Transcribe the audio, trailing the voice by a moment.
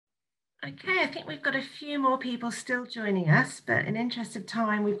Okay, I think we've got a few more people still joining us, but in interest of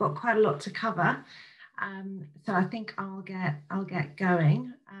time, we've got quite a lot to cover. So I think I'll get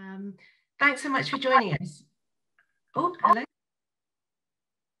going. Thanks so much for joining us. Oh, hello. I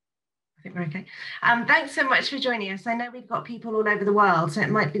think we're okay. Thanks so much for joining us. I know we've got people all over the world, so it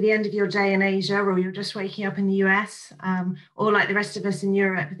might be the end of your day in Asia, or you're just waking up in the US, or like the rest of us in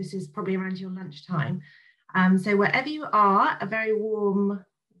Europe, this is probably around your lunchtime. So wherever you are, a very warm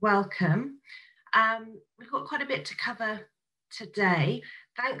welcome. We've got quite a bit to cover today.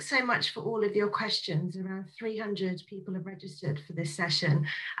 Thanks so much for all of your questions. Around 300 people have registered for this session.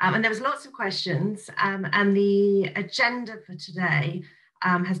 And there was lots of questions, and the agenda for today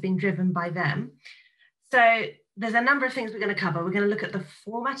has been driven by them. So there's a number of things we're going to cover. We're going to look at the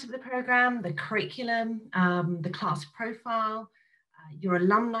format of the program, the curriculum, the class profile, your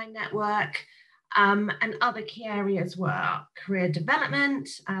alumni network, and other key areas were career development,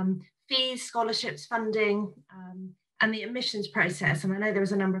 fees, scholarships, funding, and the admissions process. And I know there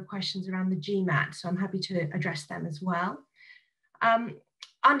was a number of questions around the GMAT, so I'm happy to address them as well.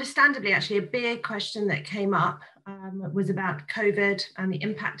 Understandably, actually, a big question that came up was about COVID and the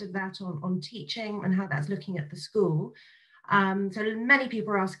impact of that on teaching and how that's looking at the school. So many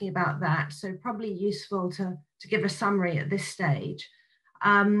people are asking about that, so probably useful to give a summary at this stage.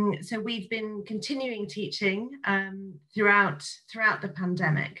 So we've been continuing teaching throughout the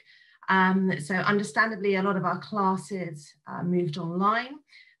pandemic. So understandably, a lot of our classes moved online.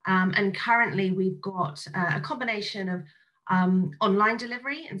 And currently we've got a combination of online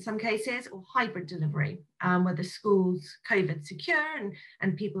delivery in some cases, or hybrid delivery, where the school's COVID secure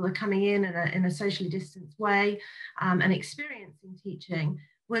and people are coming in a socially distanced way and experiencing teaching,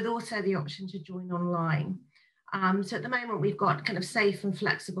 with also the option to join online. So at the moment, we've got kind of safe and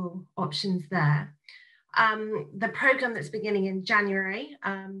flexible options there. The program that's beginning in January,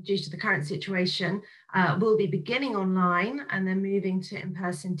 due to the current situation, will be beginning online and then moving to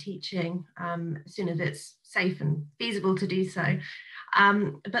in-person teaching as soon as it's safe and feasible to do so.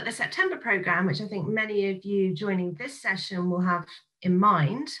 But the September program, which I think many of you joining this session will have in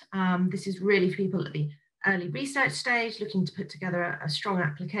mind, this is really for people at the early research stage looking to put together a strong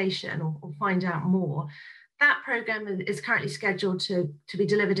application or find out more. That program is currently scheduled to be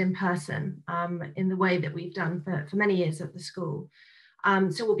delivered in person in the way that we've done for many years at the school.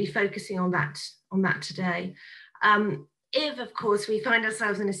 So we'll be focusing on that today. If, of course, we find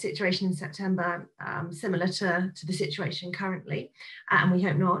ourselves in a situation in September similar to the situation currently, and we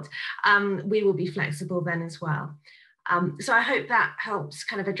hope not, we will be flexible then as well. So I hope that helps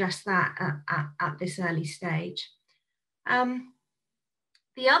kind of address that at this early stage.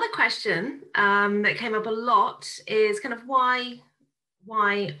 The other question that came up a lot is kind of why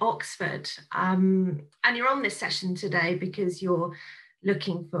Oxford? And you're on this session today because you're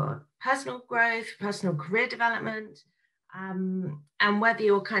looking for personal growth, personal career development, and whether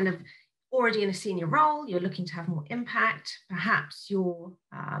you're kind of already in a senior role, you're looking to have more impact, perhaps you're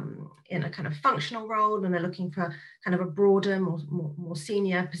in a kind of functional role and are looking for kind of a broader, more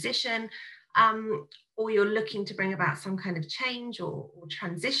senior position, or you're looking to bring about some kind of change or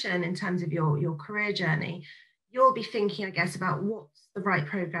transition in terms of your career journey, you'll be thinking, I guess, about what's the right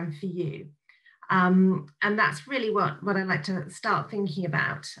program for you. And that's really what I'd like to start thinking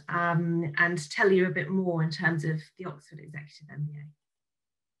about and tell you a bit more in terms of the Oxford Executive MBA.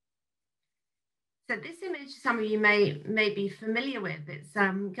 So this image, some of you may be familiar with. It's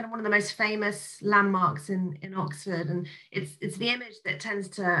kind of one of the most famous landmarks in Oxford, and it's the image that tends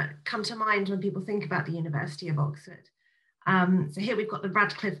to come to mind when people think about the University of Oxford. So here we've got the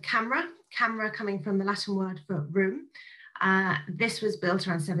Radcliffe camera coming from the Latin word for room. This was built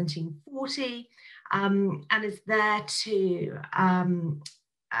around 1740 and is there to,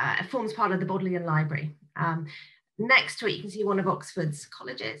 forms part of the Bodleian Library. Next to it, you can see one of Oxford's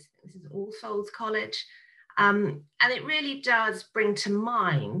colleges. This is All Souls College. And it really does bring to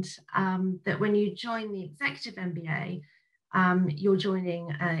mind that when you join the Executive MBA, you're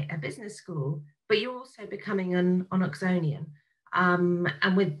joining a business school, but you're also becoming an Oxonian.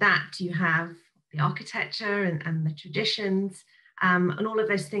 And with that, you have the architecture and the traditions and all of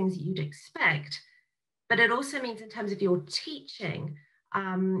those things that you'd expect. But it also means in terms of your teaching,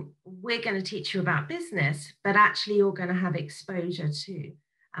 we're going to teach you about business, but actually you're going to have exposure to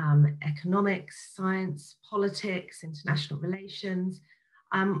economics, science, politics, international relations,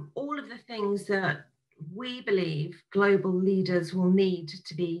 all of the things that we believe global leaders will need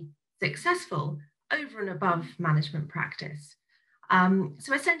to be successful over and above management practice.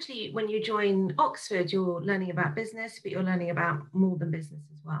 So essentially, when you join Oxford, you're learning about business, but you're learning about more than business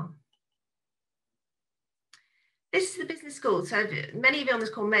as well. This is the business school. So many of you on this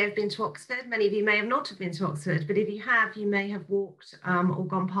call may have been to Oxford. Many of you may have not have been to Oxford, but if you have, you may have walked or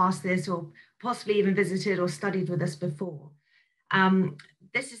gone past this, or possibly even visited or studied with us before.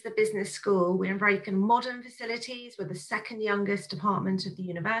 This is the business school. We're in very kind of modern facilities. We're the second youngest department of the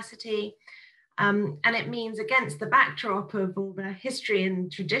university. And it means, against the backdrop of all the history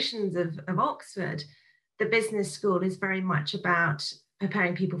and traditions of Oxford, the business school is very much about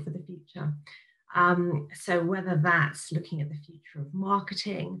preparing people for the future. So whether that's looking at the future of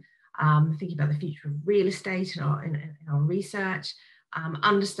marketing, thinking about the future of real estate in our research,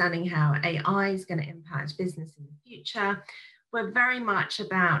 understanding how AI is going to impact business in the future, we're very much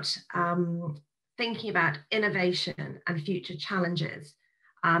about thinking about innovation and future challenges,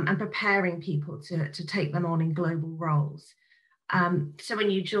 and preparing people to take them on in global roles. So when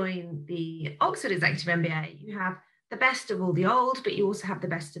you join the Oxford Executive MBA, you have the best of all the old, but you also have the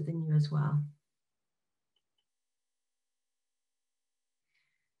best of the new as well.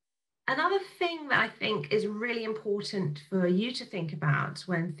 Another thing that I think is really important for you to think about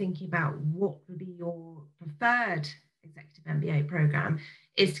when thinking about what would be your preferred Executive MBA program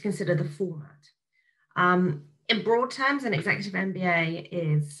is to consider the format. In broad terms, an Executive MBA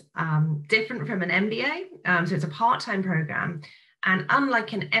is different from an MBA. So it's a part-time program. And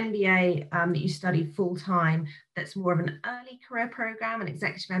unlike an MBA that you study full-time, that's more of an early career program, an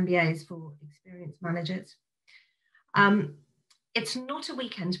Executive MBA is for experienced managers. It's not a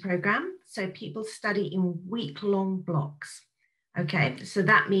weekend program, so people study in week-long blocks. Okay, so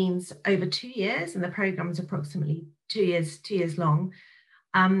that means over 2 years, and the program is approximately 2 years long.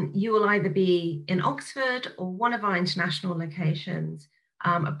 You will either be in Oxford or one of our international locations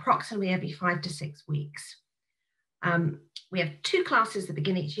approximately every 5 to 6 weeks. We have 2 classes that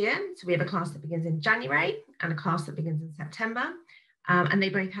begin each year. So we have a class that begins in January and a class that begins in September. And they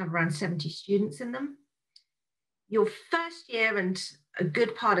both have around 70 students in them. Your first year and a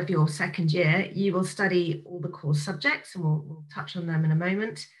good part of your second year, you will study all the core subjects, and we'll touch on them in a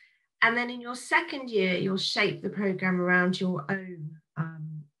moment. And then in your second year, you'll shape the program around your own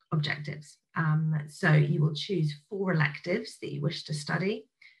objectives. So you will choose 4 electives that you wish to study.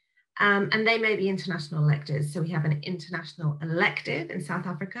 And they may be international electives. So we have an international elective in South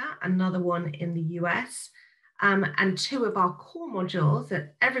Africa, another one in the US, and 2 of our core modules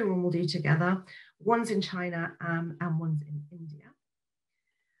that everyone will do together. One's in China and one's in India.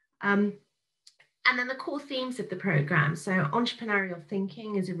 And then the core themes of the program. So entrepreneurial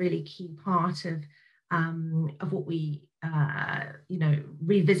thinking is a really key part of what we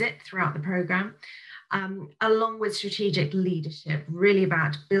revisit throughout the program, along with strategic leadership, really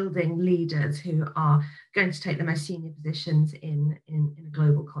about building leaders who are going to take the most senior positions in a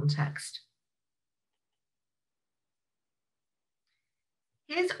global context.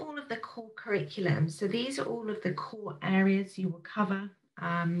 Here's all of the core curriculum. So these are all of the core areas you will cover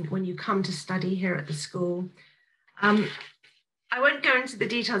when you come to study here at the school. I won't go into the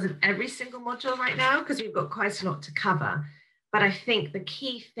details of every single module right now because we've got quite a lot to cover. But I think the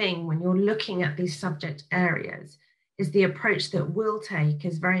key thing when you're looking at these subject areas is the approach that we'll take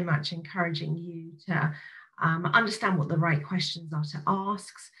is very much encouraging you to understand what the right questions are to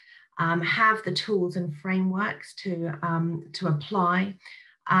ask, have the tools and frameworks to apply,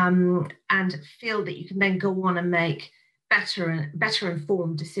 and feel that you can then go on and make better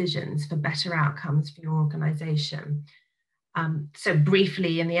informed decisions for better outcomes for your organization. So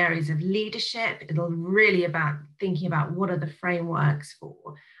briefly, in the areas of leadership, it'll really about thinking about what are the frameworks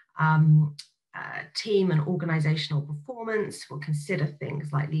for team and organizational performance. We'll consider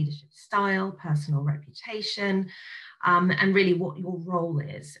things like leadership style, personal reputation, and really what your role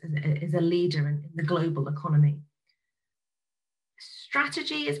is as a leader in the global economy.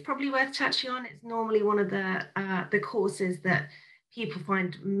 Strategy is probably worth touching on. It's normally one of the courses that people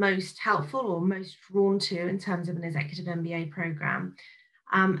find most helpful or most drawn to in terms of an executive MBA program.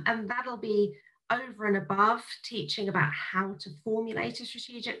 And that'll be over and above teaching about how to formulate a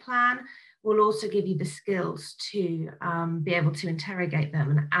strategic plan. We'll also give you the skills to be able to interrogate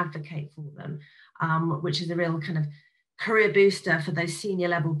them and advocate for them, which is a real kind of career booster for those senior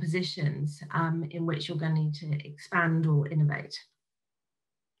level positions in which you're going to need to expand or innovate.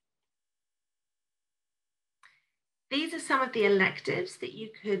 These are some of the electives that you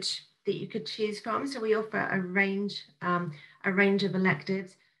could choose from. So we offer a range of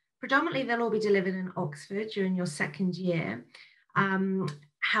electives. Predominantly, they'll all be delivered in Oxford during your second year.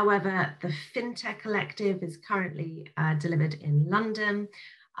 However, the FinTech elective is currently delivered in London.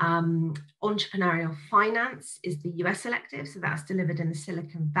 Entrepreneurial Finance is the US elective, so that's delivered in the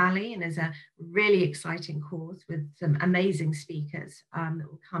Silicon Valley and is a really exciting course with some amazing speakers that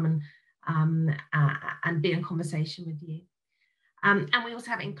will come and and be in conversation with you. And we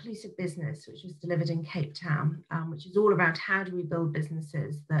also have Inclusive Business, which was delivered in Cape Town, which is all about how do we build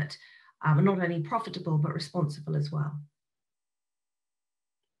businesses that are not only profitable, but responsible as well.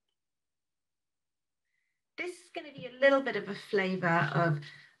 This is going to be a little bit of a flavour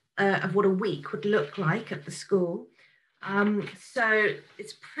of what a week would look like at the school. So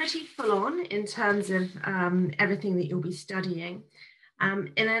it's pretty full on in terms of everything that you'll be studying. And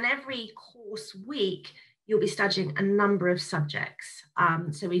in every course week, you'll be studying a number of subjects.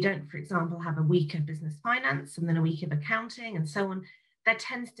 So we don't, for example, have a week of business finance and then a week of accounting and so on. There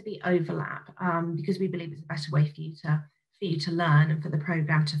tends to be overlap because we believe it's a better way for you to learn and for the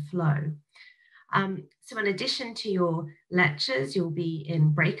programme to flow. So in addition to your lectures, you'll be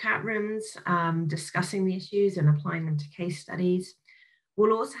in breakout rooms discussing the issues and applying them to case studies.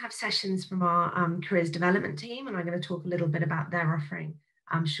 We'll also have sessions from our careers development team, and I'm going to talk a little bit about their offering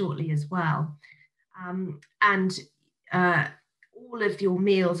shortly as well. All of your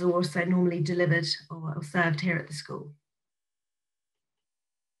meals are also normally delivered or served here at the school.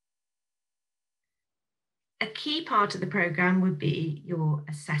 A key part of the programme would be your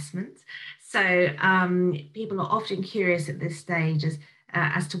assessment. So people are often curious at this stage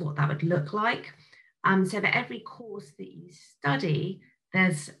as to what that would look like. So for every course that you study,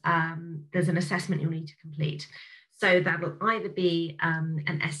 there's an assessment you'll need to complete. So that will either be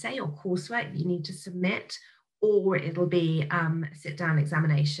an essay or coursework you need to submit, or it'll be a sit-down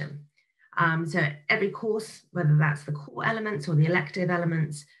examination. So every course, whether that's the core elements or the elective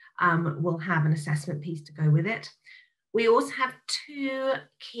elements, will have an assessment piece to go with it. We also have 2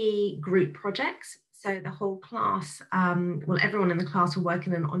 key group projects. So the whole class, everyone in the class will work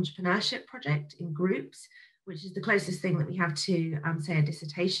in an entrepreneurship project in groups, which is the closest thing that we have to, say, a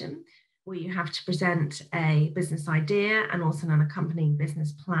dissertation, where you have to present a business idea and also an accompanying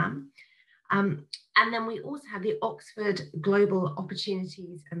business plan. And then we also have the Oxford Global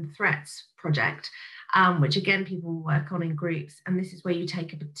Opportunities and Threats project, which again, people will work on in groups. And this is where you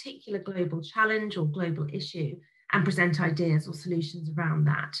take a particular global challenge or global issue and present ideas or solutions around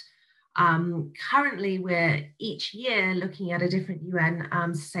that. Currently, we're each year looking at a different UN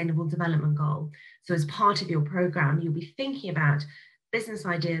Sustainable Development Goal. So as part of your program, you'll be thinking about business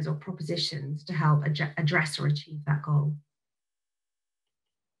ideas or propositions to help address or achieve that goal.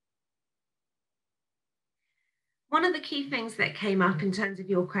 One of the key things that came up in terms of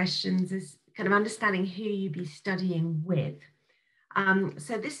your questions is kind of understanding who you'd be studying with.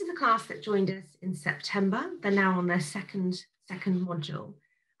 So this is a class that joined us in September. They're now on their second module.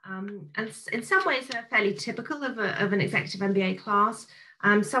 And in some ways, they're fairly typical of an executive MBA class.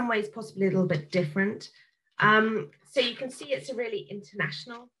 Some ways possibly a little bit different. So you can see it's a really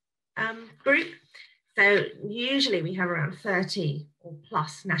international group. So usually we have around 30 or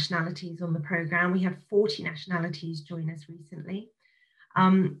plus nationalities on the programme. We have 40 nationalities join us recently.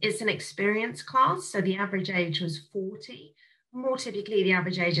 It's an experienced class, so the average age was 40. More typically, the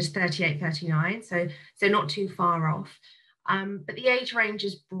average age is 38, 39, so not too far off. But the age range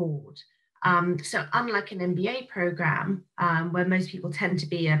is broad. So unlike an MBA programme, where most people tend to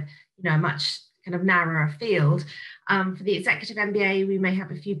be a much kind of narrower field, for the executive MBA, we may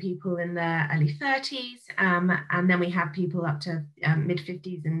have a few people in their early 30s, and then we have people up to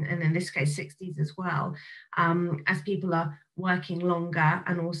mid-50s and in this case 60s as well, as people are working longer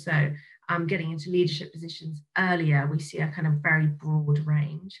and also getting into leadership positions earlier. We see a kind of very broad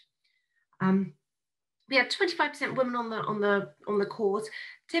range. We have 25% women on the course.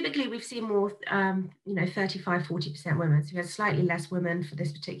 Typically, we've seen more, 35, 40% women. So we have slightly less women for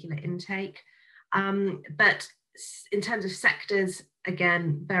this particular intake. But in terms of sectors,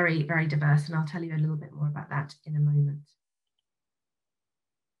 again, very, very diverse. And I'll tell you a little bit more about that in a moment.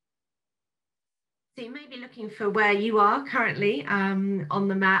 So you may be looking for where you are currently on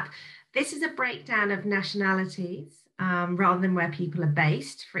the map. This is a breakdown of nationalities rather than where people are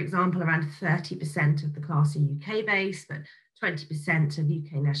based. For example, around 30% of the class are UK based, but 20% of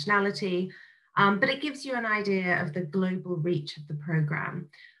UK nationality. But it gives you an idea of the global reach of the programme.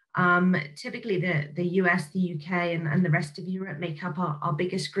 Typically the US, the UK and the rest of Europe make up our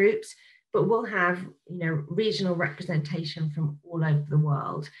biggest groups, but we'll have regional representation from all over the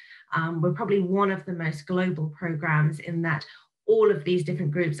world. We're probably one of the most global programs in that all of these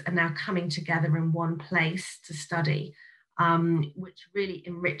different groups are now coming together in one place to study, which really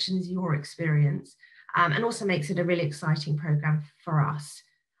enriches your experience and also makes it a really exciting program for us.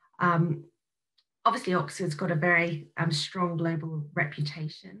 Obviously, Oxford's got a very strong global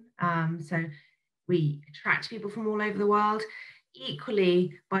reputation. So we attract people from all over the world.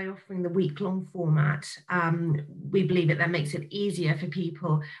 equally, by offering the week-long format, we believe it then makes it easier for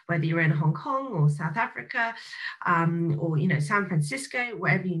people, whether you're in Hong Kong or South Africa, or San Francisco,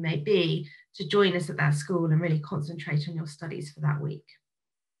 wherever you may be, to join us at that school and really concentrate on your studies for that week.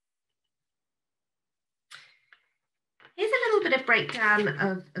 Here's a little bit of breakdown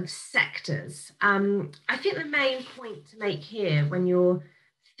of sectors. I think the main point to make here when you're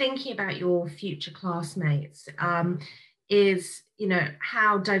thinking about your future classmates is,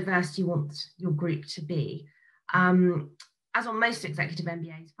 how diverse you want your group to be. As on most executive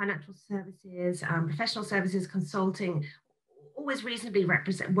MBAs, financial services, professional services, consulting, always reasonably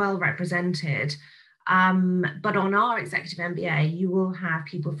well represented. But on our executive MBA, you will have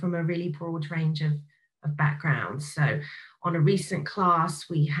people from a really broad range of backgrounds. So on a recent class,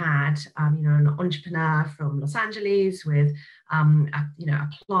 we had an entrepreneur from Los Angeles with a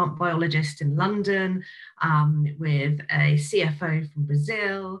plant biologist in London, with a CFO from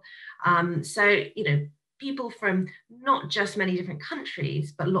Brazil. So people from not just many different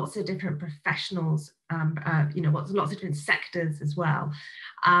countries, but lots of different professionals, lots of different sectors as well,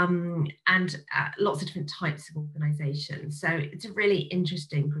 and lots of different types of organizations. So it's a really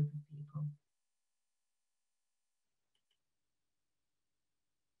interesting group of people.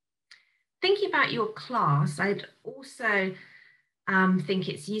 Thinking about your class, I'd also think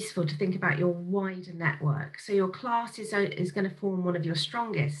it's useful to think about your wider network. So your class is going to form one of your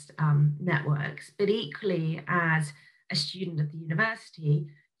strongest networks, but equally, as a student of the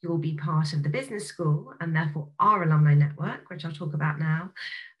university, you'll be part of the business school and therefore our alumni network, which I'll talk about now.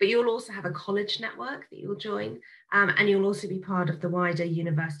 But you'll also have a college network that you'll join, and you'll also be part of the wider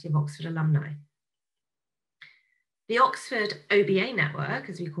University of Oxford alumni. The Oxford OBA network,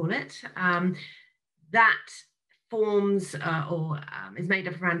 as we call it, that forms is made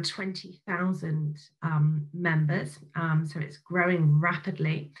of around 20,000 members. So it's growing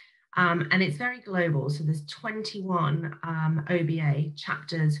rapidly, and it's very global. So there's 21 OBA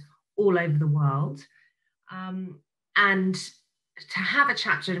chapters all over the world. And to have a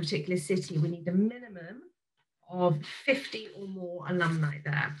chapter in a particular city, we need a minimum of 50 or more alumni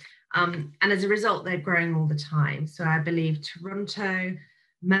there. And as a result, they're growing all the time. So I believe Toronto,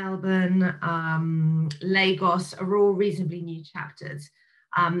 Melbourne, Lagos are all reasonably new chapters.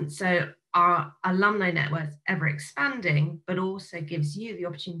 So our alumni network is ever expanding, but also gives you the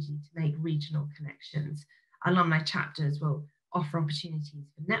opportunity to make regional connections. Alumni chapters will offer opportunities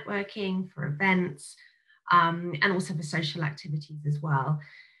for networking, for events, and also for social activities as well.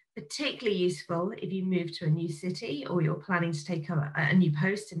 Particularly useful if you move to a new city or you're planning to take a new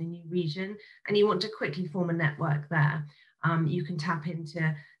post in a new region and you want to quickly form a network there. You can tap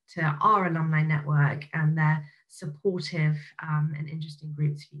into our alumni network, and they're supportive and interesting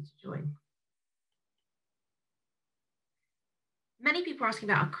groups for you to join. Many people are asking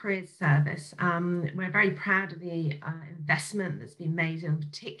about our careers service. We're very proud of the investment that's been made, and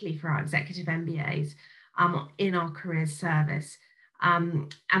particularly for our executive MBAs, in our careers service.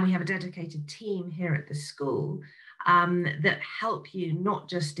 And we have a dedicated team here at the school that help you not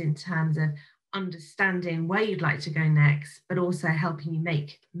just in terms of understanding where you'd like to go next, but also helping you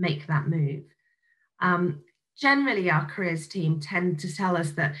make that move. Generally, our careers team tend to tell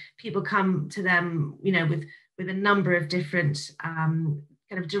us that people come to them, with a number of different kind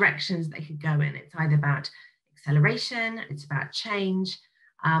of directions they could go in. It's either about acceleration, it's about change,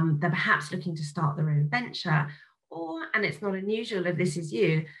 they're perhaps looking to start their own venture, or, and it's not unusual if this is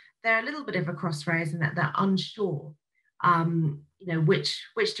you, they're a little bit of a crossroads and that they're unsure,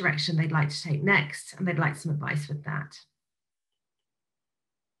 which direction they'd like to take next, and they'd like some advice with that.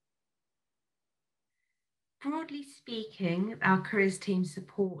 Broadly speaking, our careers team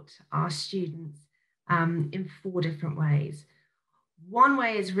support our students in 4 different ways. One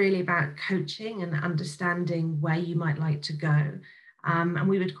way is really about coaching and understanding where you might like to go, and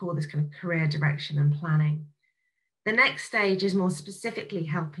we would call this kind of career direction and planning. The next stage is more specifically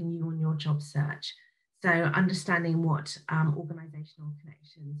helping you on your job search. So understanding what organizational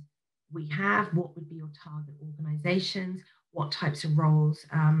connections we have, what would be your target organizations, what types of roles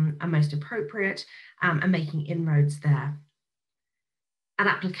are most appropriate, and making inroads there. At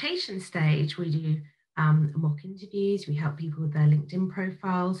application stage, we do mock interviews, we help people with their LinkedIn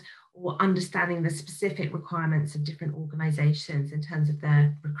profiles, or understanding the specific requirements of different organizations in terms of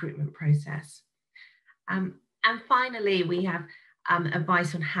their recruitment process. And finally, we have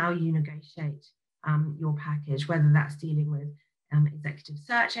advice on how you negotiate your package, whether that's dealing with executive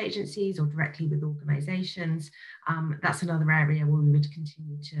search agencies or directly with organizations. That's another area where we would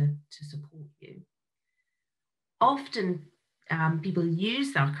continue to support you. Often people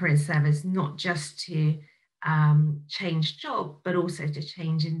use our career service not just to change job, but also to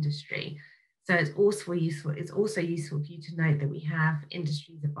change industry. So it's also useful for you to note that we have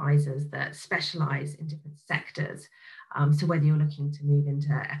industries advisors that specialize in different sectors. So whether you're looking to move into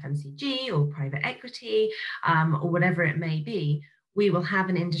FMCG or private equity or whatever it may be, we will have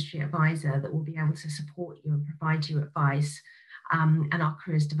an industry advisor that will be able to support you and provide you advice. And our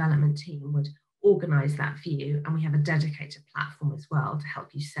careers development team would organize that for you. And we have a dedicated platform as well to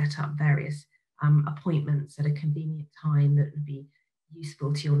help you set up various appointments at a convenient time that would be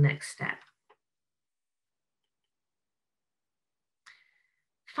useful to your next step.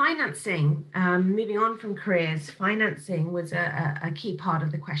 Financing, moving on from careers, financing was a key part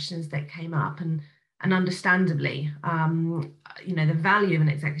of the questions that came up, and understandably, the value of an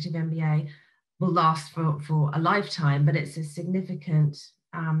executive MBA will last for a lifetime, but it's a significant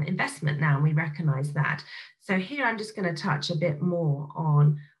investment now, and we recognise that. So here I'm just going to touch a bit more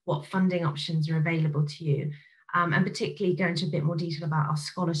on what funding options are available to you, and particularly go into a bit more detail about our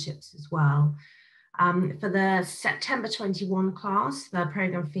scholarships as well. For the September 21 class, the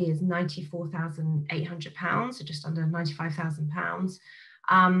programme fee is £94,800, so just under £95,000.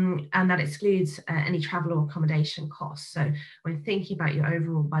 And that excludes any travel or accommodation costs. So when thinking about your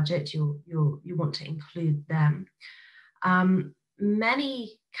overall budget, you want to include them.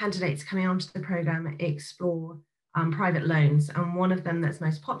 Many candidates coming onto the programme explore private loans, and one of them that's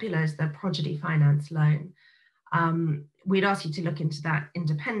most popular is the Prodigy Finance loan. We'd ask you to look into that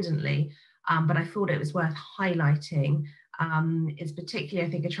independently, but I thought it was worth highlighting. It's particularly,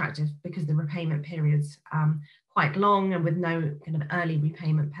 I think, attractive because the repayment period's quite long and with no kind of early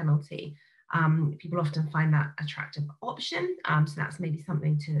repayment penalty. People often find that attractive option, so that's maybe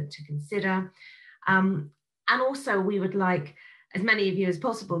something to consider. And also, we would like as many of you as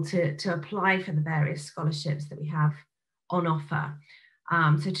possible to apply for the various scholarships that we have on offer.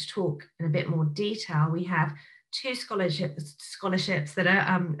 So to talk in a bit more detail, we have 2 scholarships that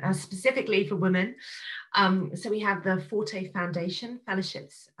are specifically for women. So we have the Forte Foundation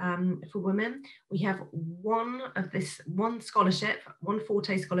Fellowships for women. We have one scholarship, one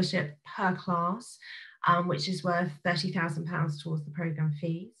Forte scholarship per class, which is worth £30,000 towards the programme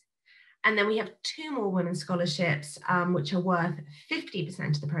fees. And then we have 2 more women's scholarships, which are worth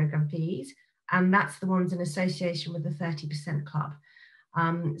 50% of the programme fees. And that's the ones in association with the 30% club.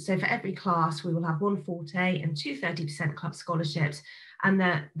 So for every class, we will have 1 Forte and 2 30% club scholarships, and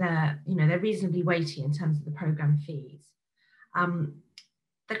they're reasonably weighty in terms of the programme fees.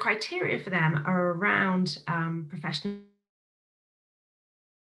 The criteria for them are around professional.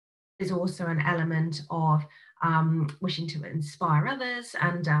 There's also an element of wishing to inspire others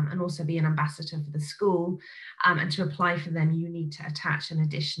and also be an ambassador for the school. And to apply for them, you need to attach an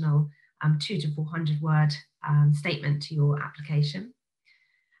additional 200 to 400 word statement to your application.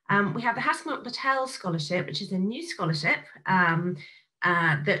 We have the Hasmukh Patel Scholarship, which is a new scholarship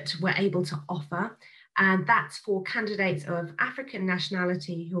that we're able to offer. And that's for candidates of African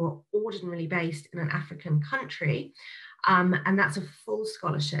nationality who are ordinarily based in an African country. And that's a full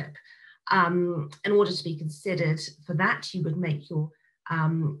scholarship. In order to be considered for that, you would make your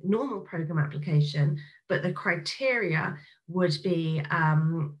normal programme application, but the criteria would be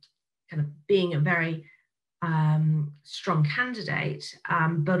kind of being a very strong candidate,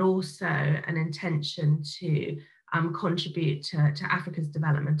 but also an intention to contribute to Africa's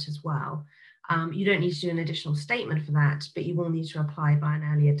development as well. You don't need to do an additional statement for that, but you will need to apply by an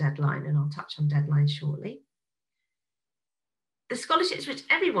earlier deadline, and I'll touch on deadlines shortly. The scholarships which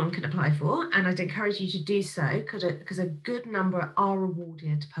everyone can apply for, and I'd encourage you to do so because a good number are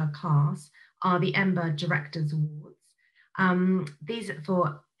awarded per class, are the EMBA Directors Awards. These are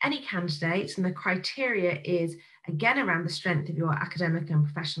for any candidate, and the criteria is again around the strength of your academic and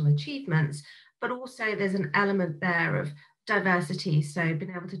professional achievements, but also there's an element there of diversity, so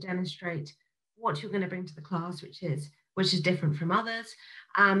being able to demonstrate what you're going to bring to the class, which is different from others,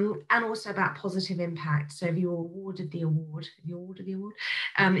 and also about positive impact. So if you awarded the award, if you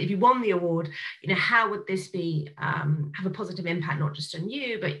won the award, how would this be have a positive impact not just on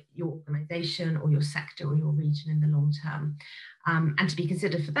you, but your organisation or your sector or your region in the long term? And to be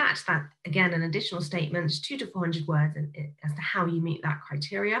considered for that again, an additional statement, 200 to 400 words as to how you meet that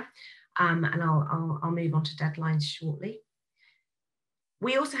criteria. And I'll move on to deadlines shortly.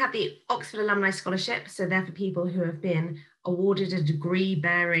 We also have the Oxford Alumni Scholarship, so they're for people who have been awarded a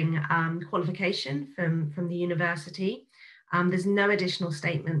degree-bearing qualification from the university. There's no additional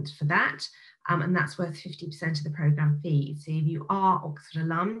statement for that, and that's worth 50% of the programme fee. So if you are Oxford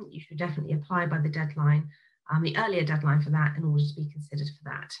alum, you should definitely apply by the deadline, the earlier deadline for that, in order to be considered for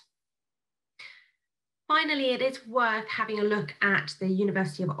that. Finally, it is worth having a look at the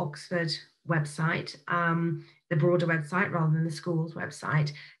University of Oxford website, the broader website rather than the school's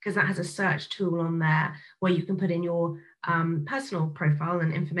website, because that has a search tool on there where you can put in your personal profile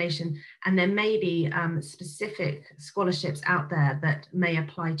and information, and there may be specific scholarships out there that may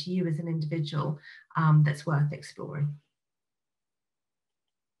apply to you as an individual that's worth exploring.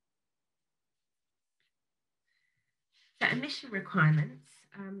 So admission requirements,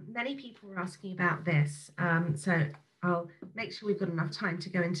 many people are asking about this, so I'll make sure we've got enough time to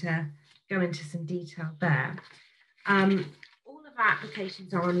go into some detail there. All of our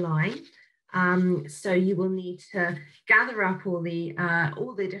applications are online, so you will need to gather up all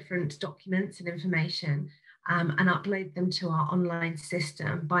the different documents and information and upload them to our online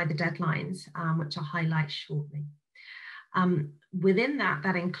system by the deadlines, which I'll highlight shortly. Within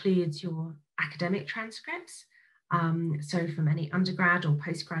that includes your academic transcripts, so from any undergrad or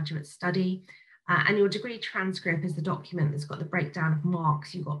postgraduate study, and your degree transcript is the document that's got the breakdown of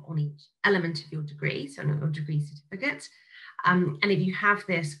marks you got on each element of your degree, so your degree certificate. And if you have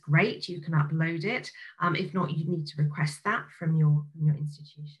this, great, you can upload it. If not, you need to request that from your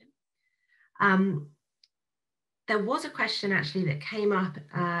institution. There was a question actually that came up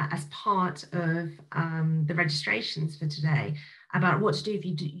as part of the registrations for today about what to do if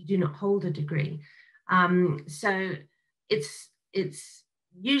you do not hold a degree. So it's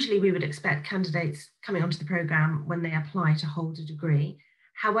usually we would expect candidates coming onto the programme when they apply to hold a degree.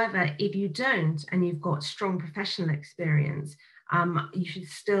 However, if you don't and you've got strong professional experience, you should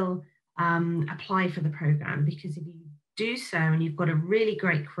still apply for the programme, because if you do so and you've got a really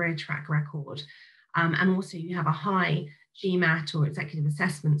great career track record, and also you have a high GMAT or executive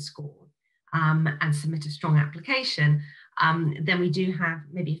assessment score, and submit a strong application, then we do have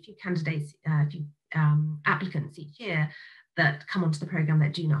maybe a few candidates, applicants each year that come onto the programme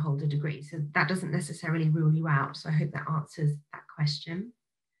that do not hold a degree. So that doesn't necessarily rule you out. So I hope that answers that question.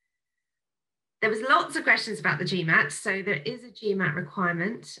 There was lots of questions about the GMAT. So there is a GMAT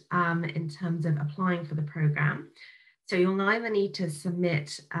requirement in terms of applying for the programme. So you'll either need to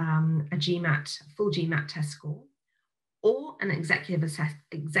submit a full GMAT test score, or an executive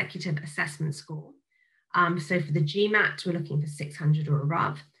assessment score. So for the GMAT, we're looking for 600 or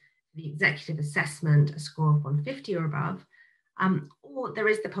above. For the executive assessment, a score of 150 or above. Or there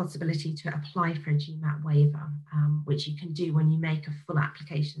is the possibility to apply for a GMAT waiver, which you can do when you make a full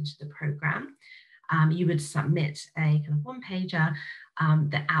application to the programme. You would submit a kind of one-pager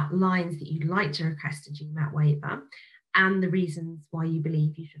that outlines that you'd like to request a GMAT waiver and the reasons why you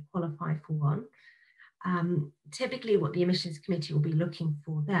believe you should qualify for one. Typically what the admissions committee will be looking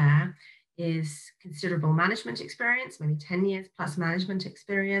for there is considerable management experience, maybe 10 years plus management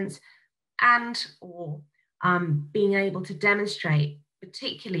experience, and or being able to demonstrate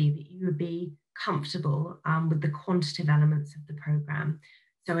particularly that you would be comfortable with the quantitative elements of the programme.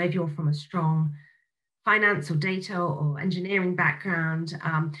 So if you're from a strong finance or data or engineering background,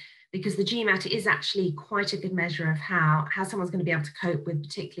 because the GMAT is actually quite a good measure of how someone's going to be able to cope with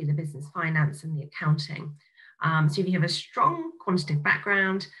particularly the business finance and the accounting. So if you have a strong quantitative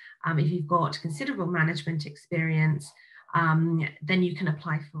background, if you've got considerable management experience, then you can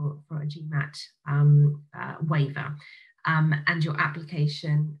apply for a GMAT waiver, and your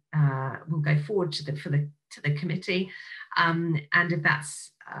application will go forward to the committee, and if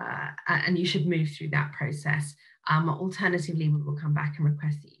that's and you should move through that process. Alternatively, we will come back and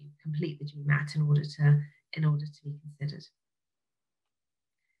request that you complete the GMAT in order to be considered.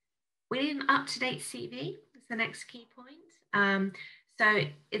 We need an up-to-date CV. That's the next key point. So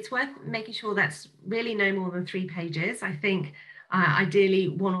it's worth making sure that's really no more than 3 pages. I think ideally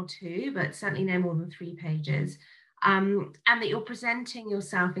 1 or 2, but certainly no more than 3 pages. And that you're presenting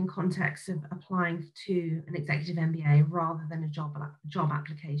yourself in context of applying to an executive MBA rather than a job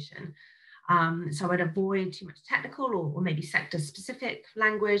application. So I'd avoid too much technical or maybe sector-specific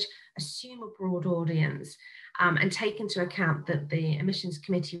language, assume a broad audience, and take into account that the admissions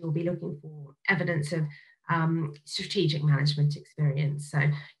committee will be looking for evidence of strategic management experience. So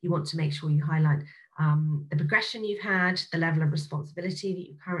you want to make sure you highlight the progression you've had, the level of responsibility that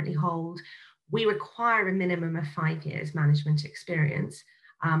you currently hold. We require a minimum of 5 years management experience.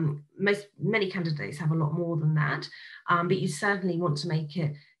 Many candidates have a lot more than that, but you certainly want to make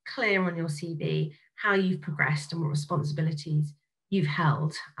it clear on your CV how you've progressed and what responsibilities you've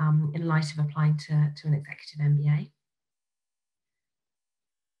held in light of applying to an executive MBA.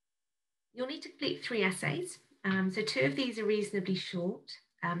 You'll need to complete 3 essays. So 2 of these are reasonably short.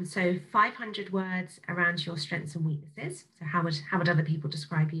 So 500 words around your strengths and weaknesses. So how would other people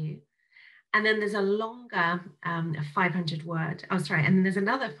describe you? And then there's a longer 500 word, and then there's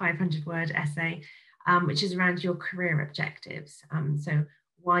another 500 word essay which is around your career objectives. So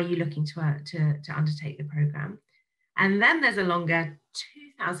why are you looking to undertake the program? And then there's a longer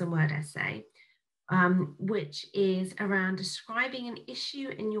 2,000-word essay, which is around describing an issue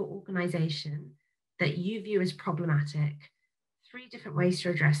in your organization that you view as problematic, 3 different ways to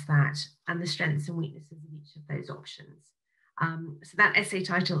address that, and the strengths and weaknesses of each of those options. So that essay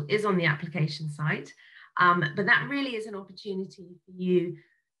title is on the application site, but that really is an opportunity for you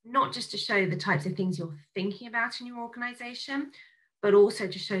not just to show the types of things you're thinking about in your organization, but also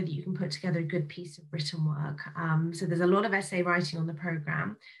to show that you can put together a good piece of written work. So there's a lot of essay writing on the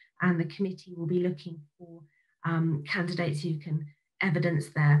program, and the committee will be looking for candidates who can evidence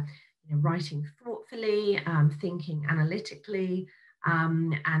their writing thoughtfully, thinking analytically,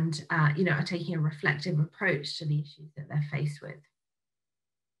 and are taking a reflective approach to the issues that they're faced with.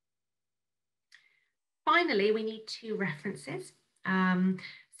 Finally, we need 2 references.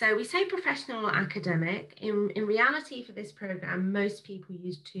 So we say professional or academic. In reality, for this program, most people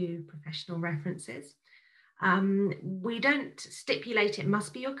use 2 professional references. We don't stipulate it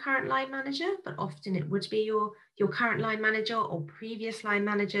must be your current line manager, but often it would be your current line manager or previous line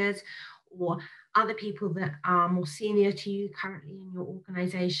managers, or other people that are more senior to you currently in your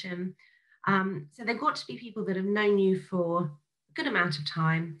organization. So they've got to be people that have known you for a good amount of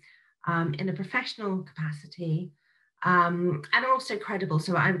time in a professional capacity, and are also credible.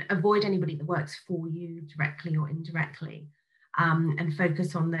 So I would avoid anybody that works for you directly or indirectly, and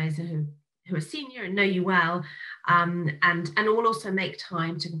focus on those who are senior and know you well, and will also make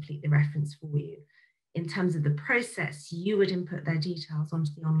time to complete the reference for you. In terms of the process, you would input their details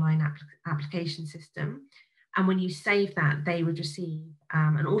onto the online application system. And when you save that, they would receive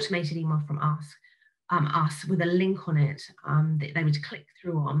an automated email from us with a link on it that they would click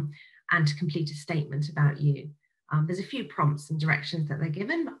through on and to complete a statement about you. There's a few prompts and directions that they're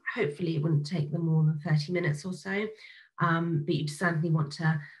given, but hopefully it wouldn't take them more than 30 minutes or so. But you'd certainly want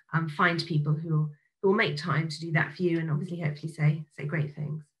to find people who will make time to do that for you, and obviously hopefully say great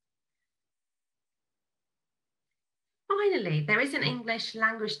things. Finally, there is an English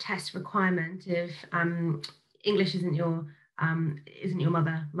language test requirement if English isn't your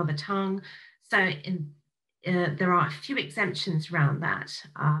mother tongue. So there are a few exemptions around that.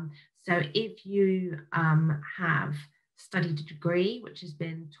 So if you have studied a degree which has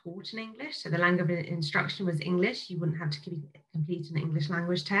been taught in English, so the language of instruction was English, you wouldn't have to complete an English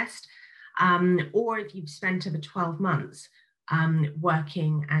language test. Or if you've spent over 12 months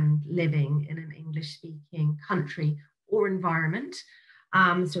working and living in an English-speaking country or environment.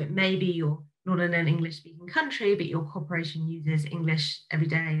 So it may be you're not in an English-speaking country, but your corporation uses English every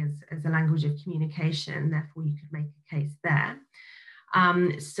day as a language of communication, therefore you could make a case there.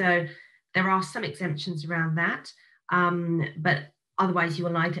 So there are some exemptions around that, but otherwise you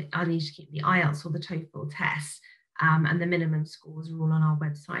will either need to keep the IELTS or the TOEFL test, and the minimum scores are all on our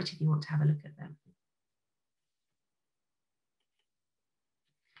website if you want to have a look at them.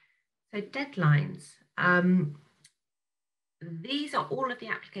 So deadlines. These are all of the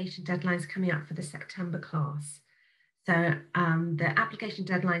application deadlines coming up for the September class. So the application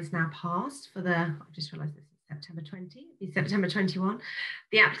deadline's now passed for I just realised this is September 20, it's September 21.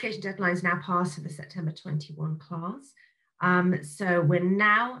 The application deadline's now passed for the September 21 class. So we're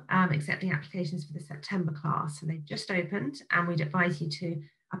now accepting applications for the September class. So they've just opened, and we'd advise you to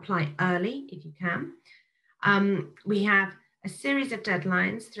apply early if you can. We have a series of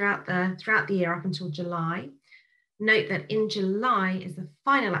deadlines throughout the year up until July. Note that in July is the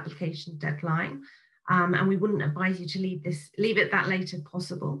final application deadline, and we wouldn't advise you to leave it that late if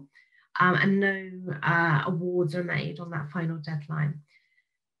possible, and no awards are made on that final deadline.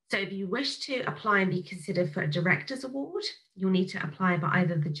 So if you wish to apply and be considered for a Director's Award, you'll need to apply by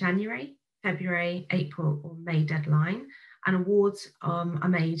either the January, February, April, or May deadline, and awards are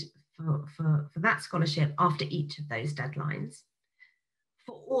made for that scholarship after each of those deadlines.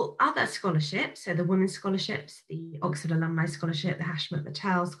 For all other scholarships, so the Women's Scholarships, the Oxford Alumni Scholarship, the Hashmat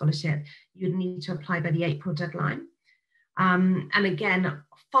Patel Scholarship, you'd need to apply by the April deadline. And again,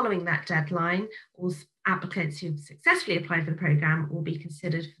 following that deadline, all applicants who've successfully applied for the programme will be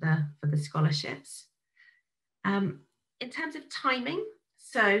considered for the scholarships. In terms of timing,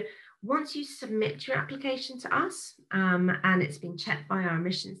 so once you submit your application to us and it's been checked by our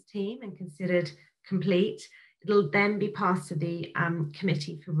admissions team and considered complete, it'll then be passed to the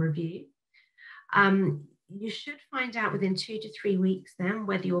committee for review. You should find out within 2 to 3 weeks then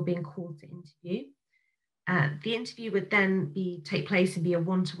whether you're being called to interview. The interview would then take place and be a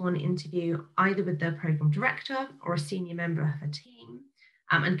one-to-one interview either with the programme director or a senior member of her team.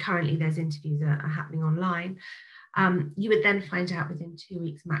 And currently those interviews are happening online. You would then find out within 2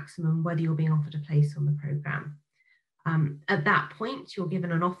 weeks maximum whether you're being offered a place on the programme. At that point, you're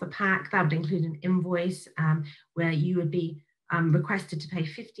given an offer pack that would include an invoice where you would be requested to pay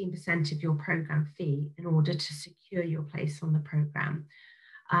 15% of your programme fee in order to secure your place on the programme.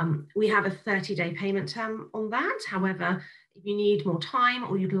 We have a 30-day payment term on that. However, if you need more time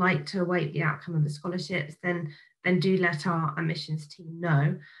or you'd like to await the outcome of the scholarships, then do let our admissions team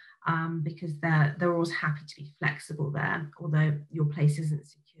know, because they're always happy to be flexible there, although your place isn't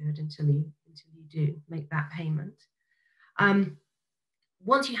secured until you do make that payment.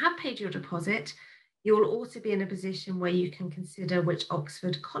 Once you have paid your deposit, you will also be in a position where you can consider which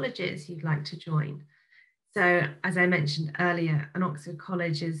Oxford colleges you'd like to join. So, as I mentioned earlier, an Oxford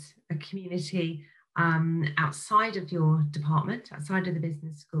college is a community outside of your department, outside of the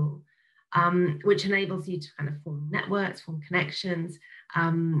business school, which enables you to kind of form networks, form connections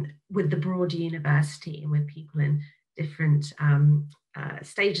with the broader university and with people in different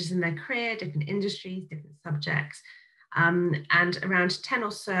stages in their career, different industries, different subjects. And around 10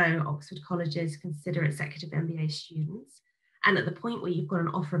 or so Oxford colleges consider executive MBA students. And at the point where you've got an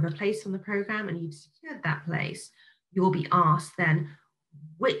offer of a place on the programme and you've secured that place, you'll be asked then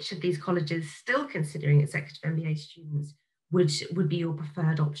which of these colleges still considering executive MBA students would be your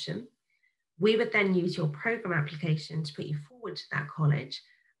preferred option. We would then use your programme application to put you forward to that college.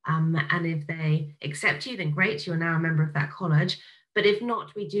 And if they accept you, then great, you're now a member of that college. But if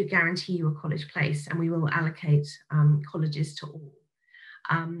not, we do guarantee you a college place and we will allocate colleges to all.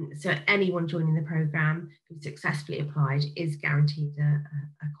 So anyone joining the programme who successfully applied is guaranteed a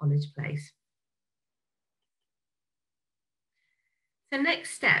college place. So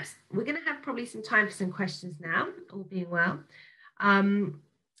next steps, we're going to have probably some time for some questions now, all being well.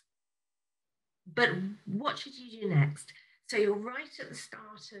 But what should you do next? So you're right at the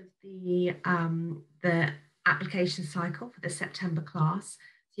start of the application cycle for the September class.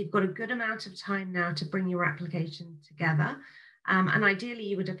 So you've got a good amount of time now to bring your application together. And ideally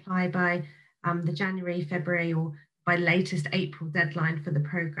you would apply by the January, February, or by latest April deadline for the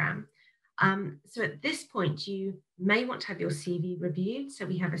programme. So at this point, you may want to have your CV reviewed. So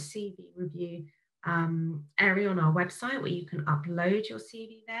we have a CV review area on our website where you can upload your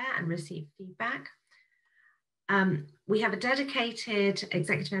CV there and receive feedback. We have a dedicated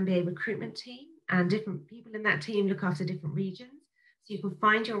Executive MBA recruitment team, and different people in that team look after different regions. So you can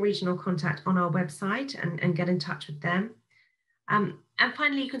find your regional contact on our website and get in touch with them. And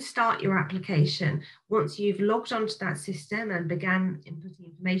finally, you can start your application. Once you've logged onto that system and began inputting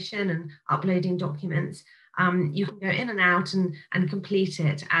information and uploading documents, you can go in and out and complete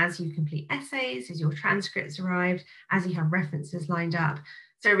it as you complete essays, as your transcripts arrived, as you have references lined up.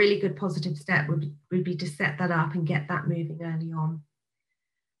 So a really good positive step would be to set that up and get that moving early on.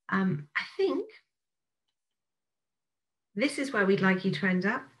 I think this is where we'd like you to end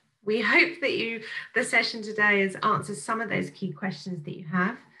up. We hope that the session today has answered some of those key questions that you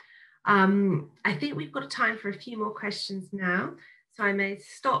have. I think we've got time for a few more questions now. So I may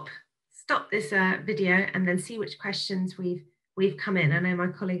stop this video and then see which questions we've come in. I know my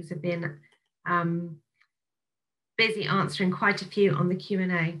colleagues have been busy answering quite a few on the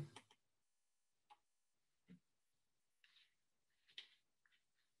Q&A.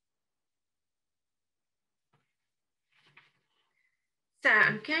 So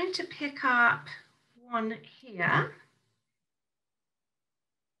I'm going to pick up one here.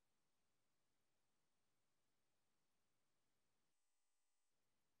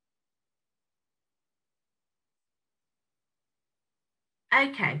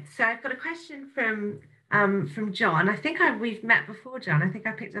 Okay, so I've got a question from John. I think we've met before, John. I think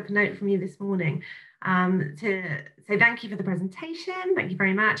I picked up a note from you this morning to say thank you for the presentation. Thank you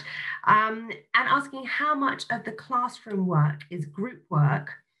very much. And asking how much of the classroom work is group work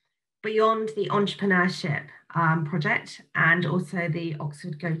beyond the entrepreneurship project and also the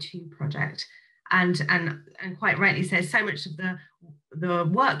Oxford Go-To project. And quite rightly says so much of the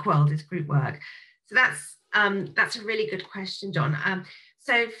work world is group work. So that's a really good question, John.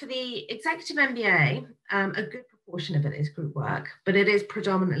 So for the Executive MBA, a good proportion of it is group work, but it is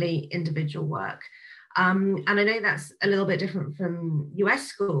predominantly individual work. And I know that's a little bit different from US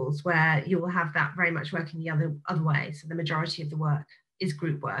schools where you will have that very much working the other way. So the majority of the work is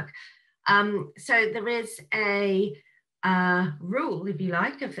group work. So there is a rule, if you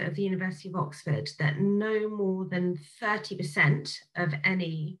like, of the University of Oxford that no more than 30% of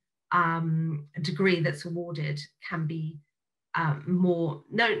any degree that's awarded can be no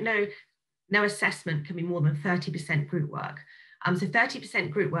assessment can be more than 30% group work. So 30%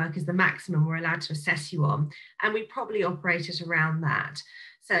 group work is the maximum we're allowed to assess you on, and we probably operate at around that.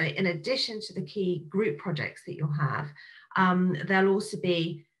 So in addition to the key group projects that you'll have, there'll also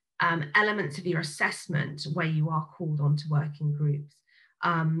be elements of your assessment where you are called on to work in groups.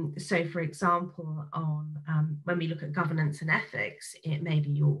 So for example, when we look at governance and ethics, it may be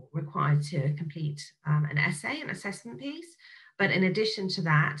you're required to complete an essay, an assessment piece. But in addition to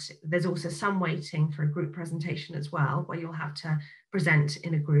that, there's also some weighting for a group presentation as well, where you'll have to present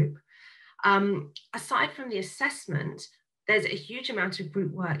in a group. Aside from the assessment, there's a huge amount of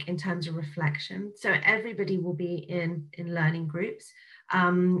group work in terms of reflection. So everybody will be in learning groups.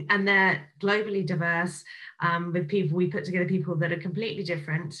 And they're globally diverse with people. We put together people that are completely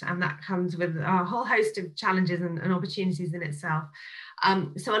different, and that comes with a whole host of challenges and opportunities in itself.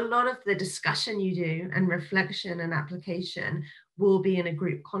 So a lot of the discussion you do and reflection and application will be in a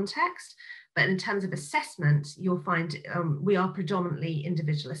group context. But in terms of assessment, you'll find we are predominantly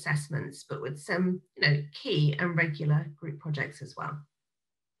individual assessments, but with some key and regular group projects as well.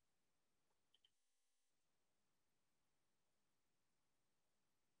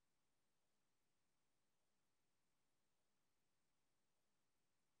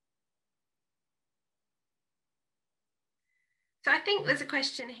 So I think there's a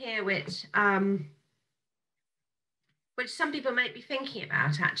question here which some people might be thinking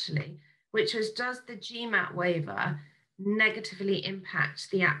about actually, which was, does the GMAT waiver negatively impact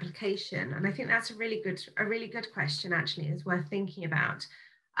the application? And I think that's a really good question actually, is worth thinking about.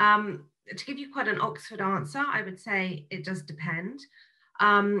 To give you quite an Oxford answer, I would say it does depend.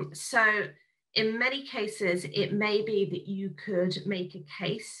 So in many cases, it may be that you could make a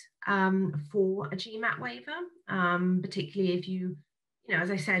case for a GMAT waiver, particularly if you as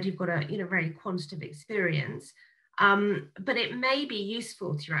I said, you've got a very quantitative experience. But it may be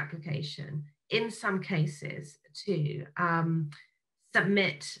useful to your application in some cases to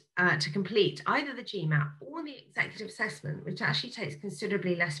submit, to complete either the GMAT or the executive assessment, which actually takes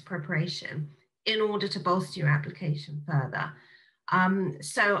considerably less preparation in order to bolster your application further.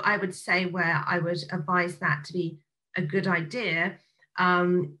 So I would say where I would advise that to be a good idea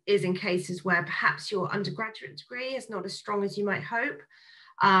is in cases where perhaps your undergraduate degree is not as strong as you might hope,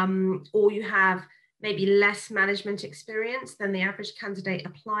 or you have maybe less management experience than the average candidate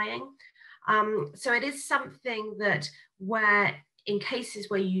applying. So it is something that where in cases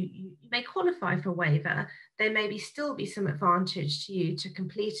where you may qualify for a waiver, there may still be some advantage to you to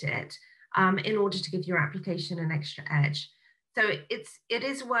complete it in order to give your application an extra edge. So it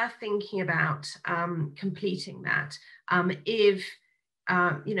is worth thinking about completing that if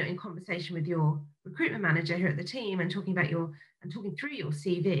in conversation with your recruitment manager here at the team and talking through your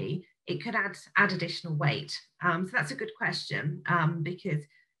CV, it could add additional weight. So that's a good question because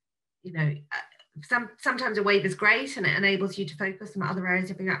sometimes a waiver is great and it enables you to focus on other areas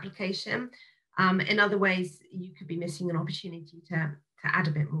of your application. In other ways, you could be missing an opportunity to add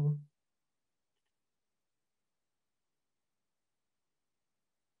a bit more.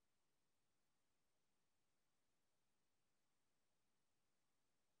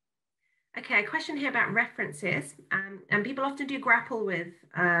 Okay, a question here about references, and people often do grapple with,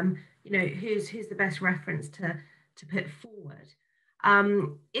 who's the best reference to put forward.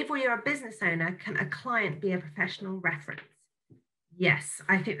 If you're a business owner, can a client be a professional reference? Yes,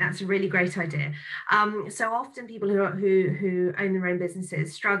 I think that's a really great idea. So often people who own their own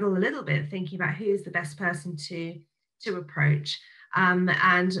businesses struggle a little bit thinking about who's the best person to approach.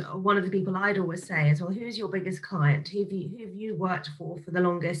 And one of the people I'd always say is, well, who's your biggest client? Who have you worked for the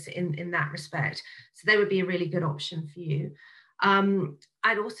longest in that respect? So they would be a really good option for you.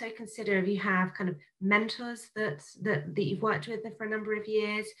 I'd also consider if you have kind of mentors that you've worked with for a number of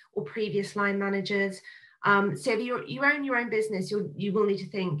years, or previous line managers. So if you own your own business, you will need to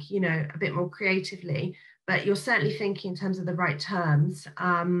think, a bit more creatively, but you're certainly thinking in terms of the right terms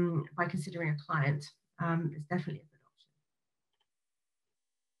by considering a client. It's definitely a good option.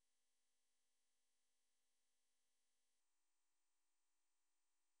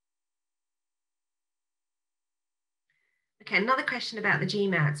 Okay, another question about the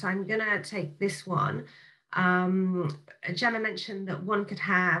GMAT. So I'm going to take this one. Gemma mentioned that one could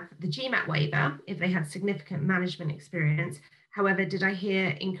have the GMAT waiver if they had significant management experience. However, did I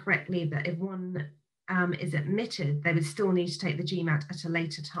hear incorrectly that if one is admitted, they would still need to take the GMAT at a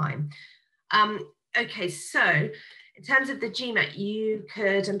later time? Okay, so in terms of the GMAT, you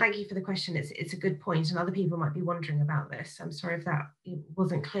could, and thank you for the question, it's a good point, and other people might be wondering about this. I'm sorry if that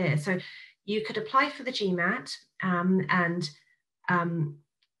wasn't clear. So you could apply for the GMAT and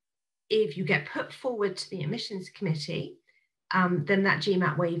if you get put forward to the admissions committee, then that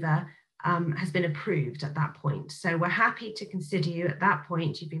GMAT waiver has been approved at that point. So we're happy to consider you at that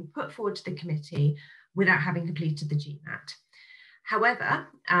point. You've been put forward to the committee without having completed the GMAT. However,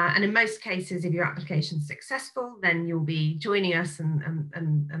 and in most cases, if your application is successful, then you'll be joining us,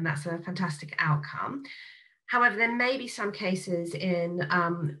 and that's a fantastic outcome. However, there may be some cases in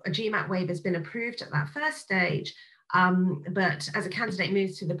a GMAT waiver has been approved at that first stage, but as a candidate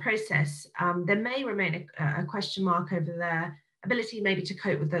moves through the process, there may remain a question mark over their ability maybe to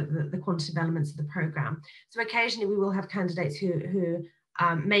cope with the quantitative elements of the programme. So occasionally we will have candidates who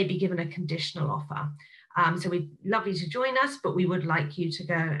may be given a conditional offer. So we'd love you to join us, but we would like you to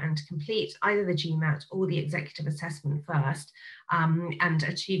go and complete either the GMAT or the executive assessment first, and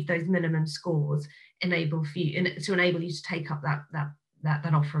achieve those minimum scores to enable you to take up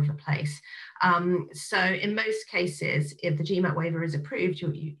that offer of a place. So in most cases, if the GMAT waiver is approved,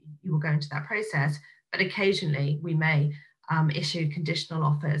 you will go into that process, but occasionally we may issue conditional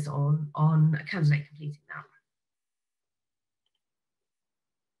offers on a candidate completing that.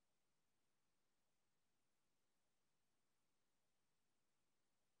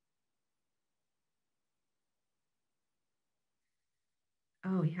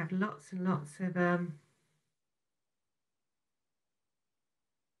 Oh, we have lots and lots of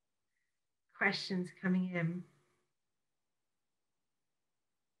questions coming in.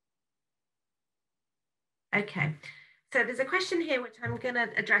 Okay, so there's a question here which I'm going to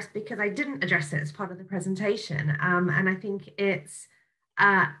address because I didn't address it as part of the presentation, and I think it's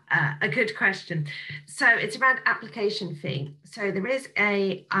a good question. So it's around application fee. So there is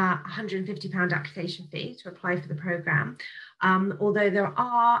a £150 application fee to apply for the programme, although there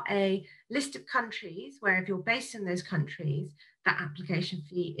are a list of countries where if you're based in those countries, that application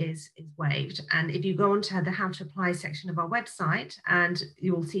fee is waived. And if you go onto the How to Apply section of our website, and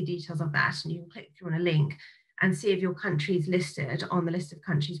you will see details of that, and you can click through on a link and see if your country is listed on the list of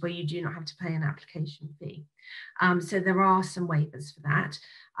countries where you do not have to pay an application fee. So there are some waivers for that,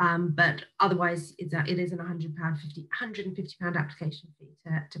 but otherwise it is an £150 application fee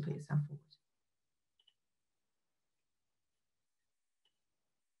to put yourself forward.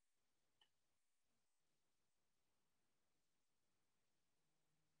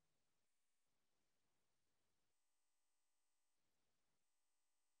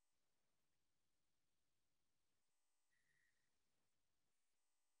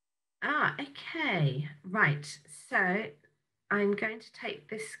 Okay, right. So I'm going to take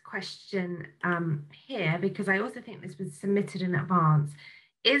this question here because I also think this was submitted in advance.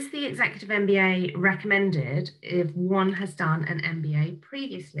 Is the Executive MBA recommended if one has done an MBA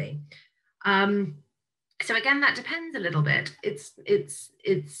previously? So again, that depends a little bit.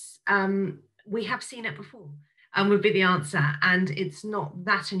 We have seen it before, would be the answer, and it's not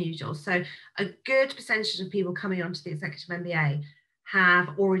that unusual. So a good percentage of people coming onto the Executive MBA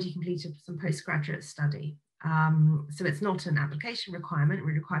have already completed some postgraduate study. So it's not an application requirement.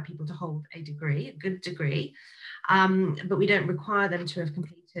 We require people to hold a degree, a good degree, but we don't require them to have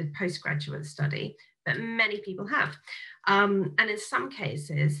completed postgraduate study, but many people have. And in some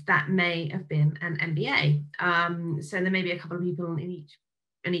cases, that may have been an MBA. So there may be a couple of people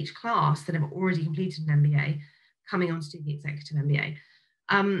in each class that have already completed an MBA coming on to do the Executive MBA.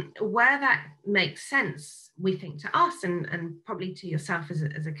 Where that makes sense, we think, to us and probably to yourself as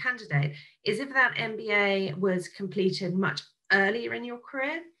a candidate, is if that MBA was completed much earlier in your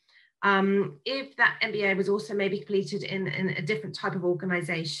career. If that MBA was also maybe completed in a different type of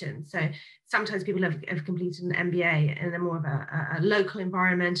organization. So sometimes people have completed an MBA in a more of a local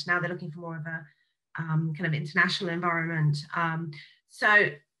environment. Now they're looking for more of a kind of international environment. So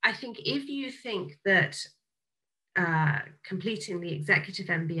I think if you think that completing the Executive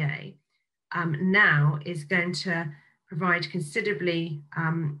MBA now is going to provide considerably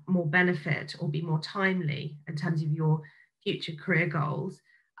more benefit or be more timely in terms of your future career goals,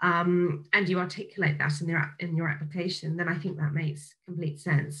 and you articulate that in your application, then I think that makes complete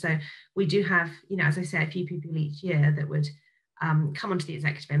sense. So we do have, as I say, a few people each year that would come onto the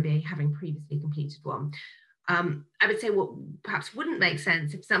Executive MBA having previously completed one. I would say what perhaps wouldn't make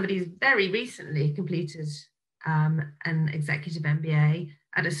sense if somebody's very recently completed an Executive MBA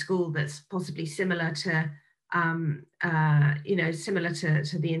at a school that's possibly similar to similar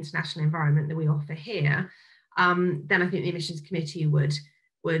to the international environment that we offer here, then I think the admissions committee would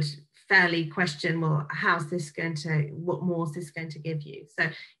fairly question, well, what more is this going to give you? So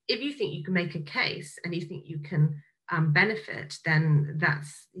if you think you can make a case and you think you can benefit, then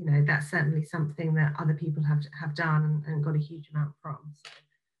that's certainly something that other people have done and got a huge amount from.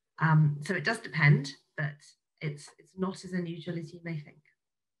 So it does depend, but it's not as unusual as you may think.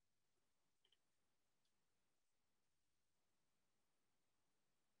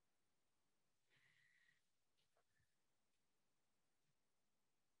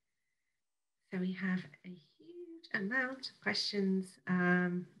 So we have a huge amount of questions.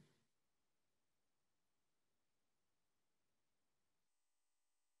 And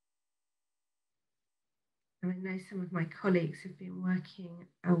I know some of my colleagues have been working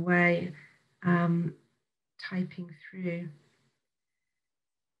away, typing through.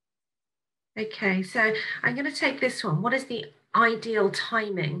 Okay, so I'm going to take this one. What is the ideal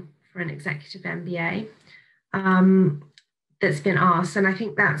timing for an executive MBA? That's been asked, and I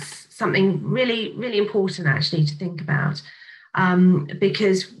think that's something really, really important actually to think about,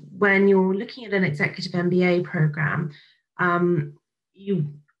 because when you're looking at an executive MBA program, you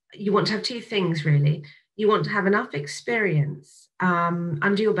want to have two things really. You want to have enough experience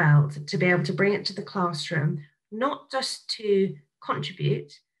under your belt to be able to bring it to the classroom, not just to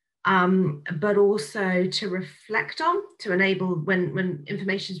contribute, but also to reflect on, to enable when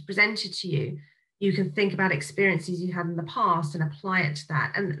information is presented to you, you can think about experiences you had in the past and apply it to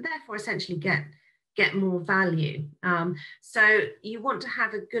that, and therefore essentially get more value. So you want to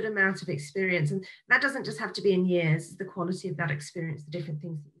have a good amount of experience, and that doesn't just have to be in years, the quality of that experience, the different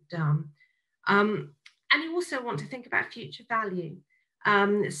things that you've done. And you also want to think about future value.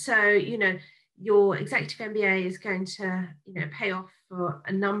 So, you know, your executive MBA is going to, you know, pay off for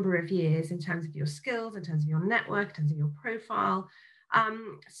a number of years in terms of your skills, in terms of your network, in terms of your profile.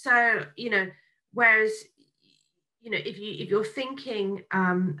 So, you know, whereas, you know, if you're thinking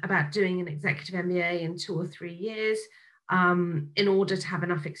about doing an executive MBA in 2 or 3 years, in order to have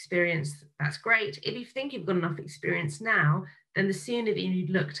enough experience, that's great. If you think you've got enough experience now, then the sooner that you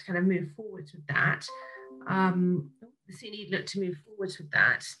look to kind of move forwards with that, the sooner you look to move forwards with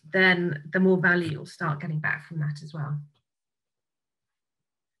that, then the more value you'll start getting back from that as well.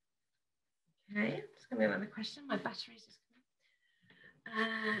 Okay, just going to be another question. My battery's just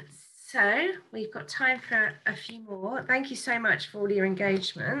so we've got time for a few more. Thank you so much for all your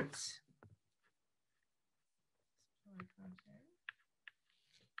engagement.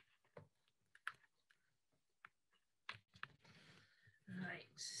 Right,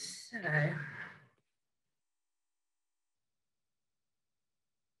 so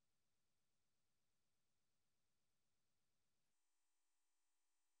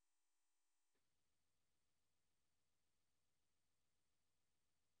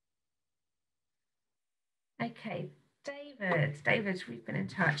okay, David, we've been in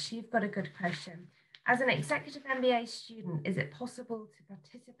touch. You've got a good question. As an executive MBA student, is it possible to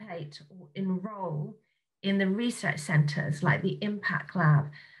participate or enroll in the research centres like the Impact Lab,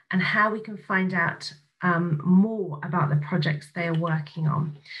 and how we can find out more about the projects they are working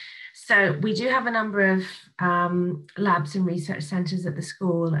on? So we do have a number of labs and research centres at the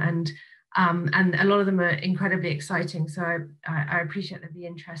school, and a lot of them are incredibly exciting. So I appreciate the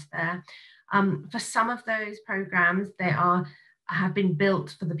interest there. For some of those programs, they have been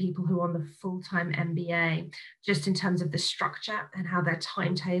built for the people who are on the full-time MBA, just in terms of the structure and how they're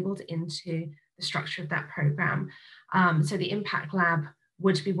timetabled into the structure of that program. So the Impact Lab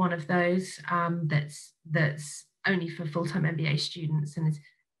would be one of those that's only for full-time MBA students and is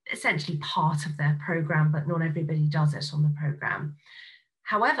essentially part of their program, but not everybody does it on the program.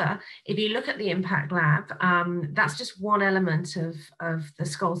 However, if you look at the Impact Lab, that's just one element of the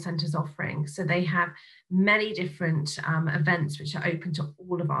Skoll Centre's offering. So they have many different events which are open to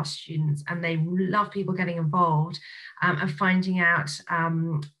all of our students, and they love people getting involved and finding out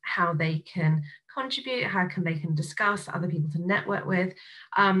how they can contribute, how they can discuss, other people to network with.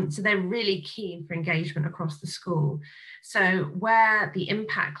 So they're really keen for engagement across the school. So where the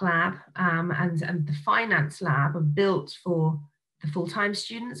Impact Lab and the Finance Lab are built for the full-time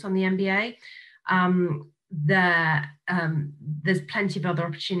students on the MBA, there's plenty of other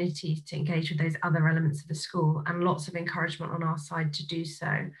opportunities to engage with those other elements of the school, and lots of encouragement on our side to do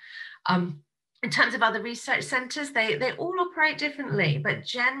so. In terms of other research centres, they all operate differently, but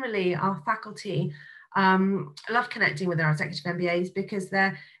generally our faculty love connecting with our executive MBAs because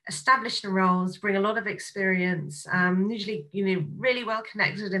they're established in roles, bring a lot of experience, usually really well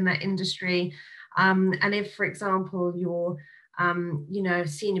connected in their industry. And if, for example, you're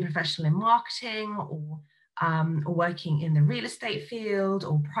senior professional in marketing, or working in the real estate field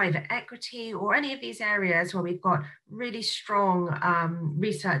or private equity, or any of these areas where we've got really strong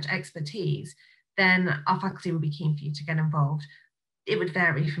research expertise, then our faculty will be keen for you to get involved. It would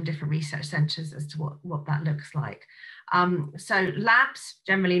vary from different research centres as to what that looks like. So labs,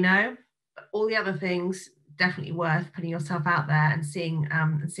 generally no, but all the other things, definitely worth putting yourself out there and seeing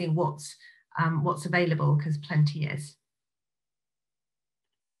what's available, because plenty is.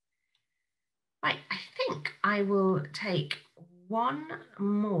 Right, I think I will take one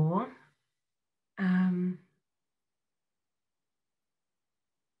more.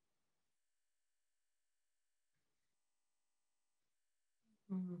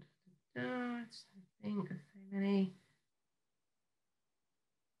 I think there's so many.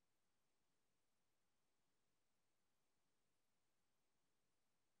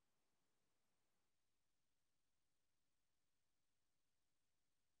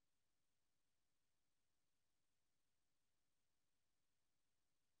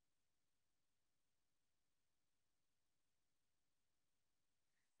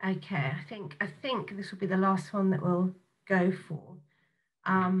 Okay, I think this will be the last one that we'll go for.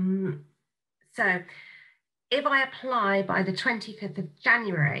 So if I apply by the 25th of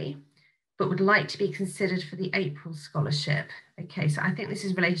January, but would like to be considered for the April scholarship. Okay, so I think this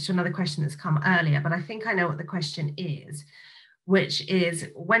is related to another question that's come earlier, but I think I know what the question is, which is,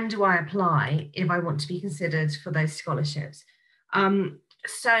 when do I apply if I want to be considered for those scholarships?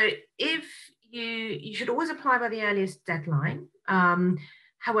 So if you should always apply by the earliest deadline.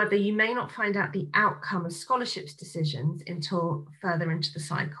 However, you may not find out the outcome of scholarships decisions until further into the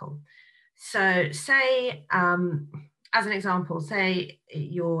cycle. So say, as an example, say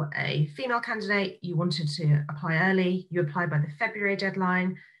you're a female candidate, you wanted to apply early, you apply by the February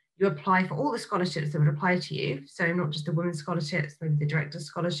deadline, you apply for all the scholarships that would apply to you. So not just the women's scholarships, maybe the director's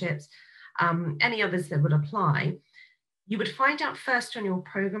scholarships, any others that would apply. You would find out first on your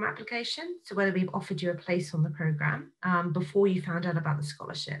program application, so whether we've offered you a place on the program before you found out about the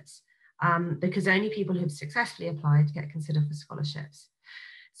scholarships, because only people who've successfully applied get considered for scholarships.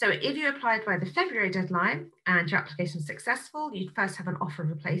 So if you applied by the February deadline and your application was successful, you'd first have an offer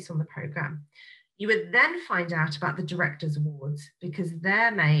of a place on the program. You would then find out about the director's awards because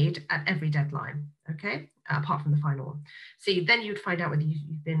they're made at every deadline, okay, apart from the final one. So then you'd find out whether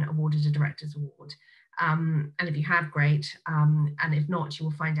you've been awarded a director's award. And if you have, great. And if not, you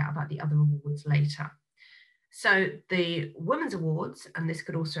will find out about the other awards later. So the Women's Awards, and this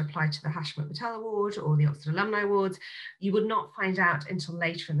could also apply to the Hashmat Patel Award or the Oxford Alumni Awards, you would not find out until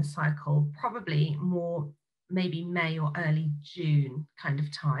later in the cycle, probably more maybe May or early June kind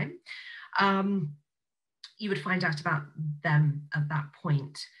of time. You would find out about them at that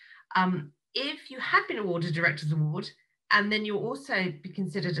point. If you had been awarded a Director's Award, and then you'll also be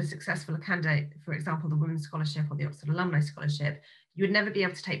considered a successful candidate, for example, the Women's Scholarship or the Oxford Alumni Scholarship, you would never be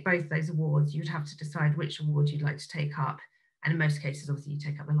able to take both those awards. You'd have to decide which award you'd like to take up. And in most cases, obviously, you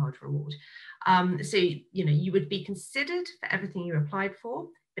take up the larger award. So, you would be considered for everything you applied for,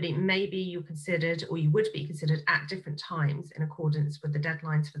 but it may be you're considered, or you would be considered at different times in accordance with the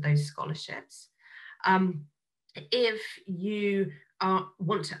deadlines for those scholarships. If you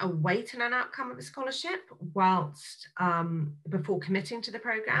want to await an outcome of a scholarship whilst before committing to the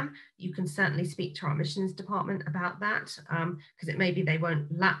program, you can certainly speak to our admissions department about that, because it may be they won't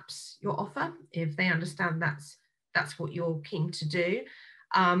lapse your offer if they understand that's what you're keen to do.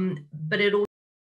 But it also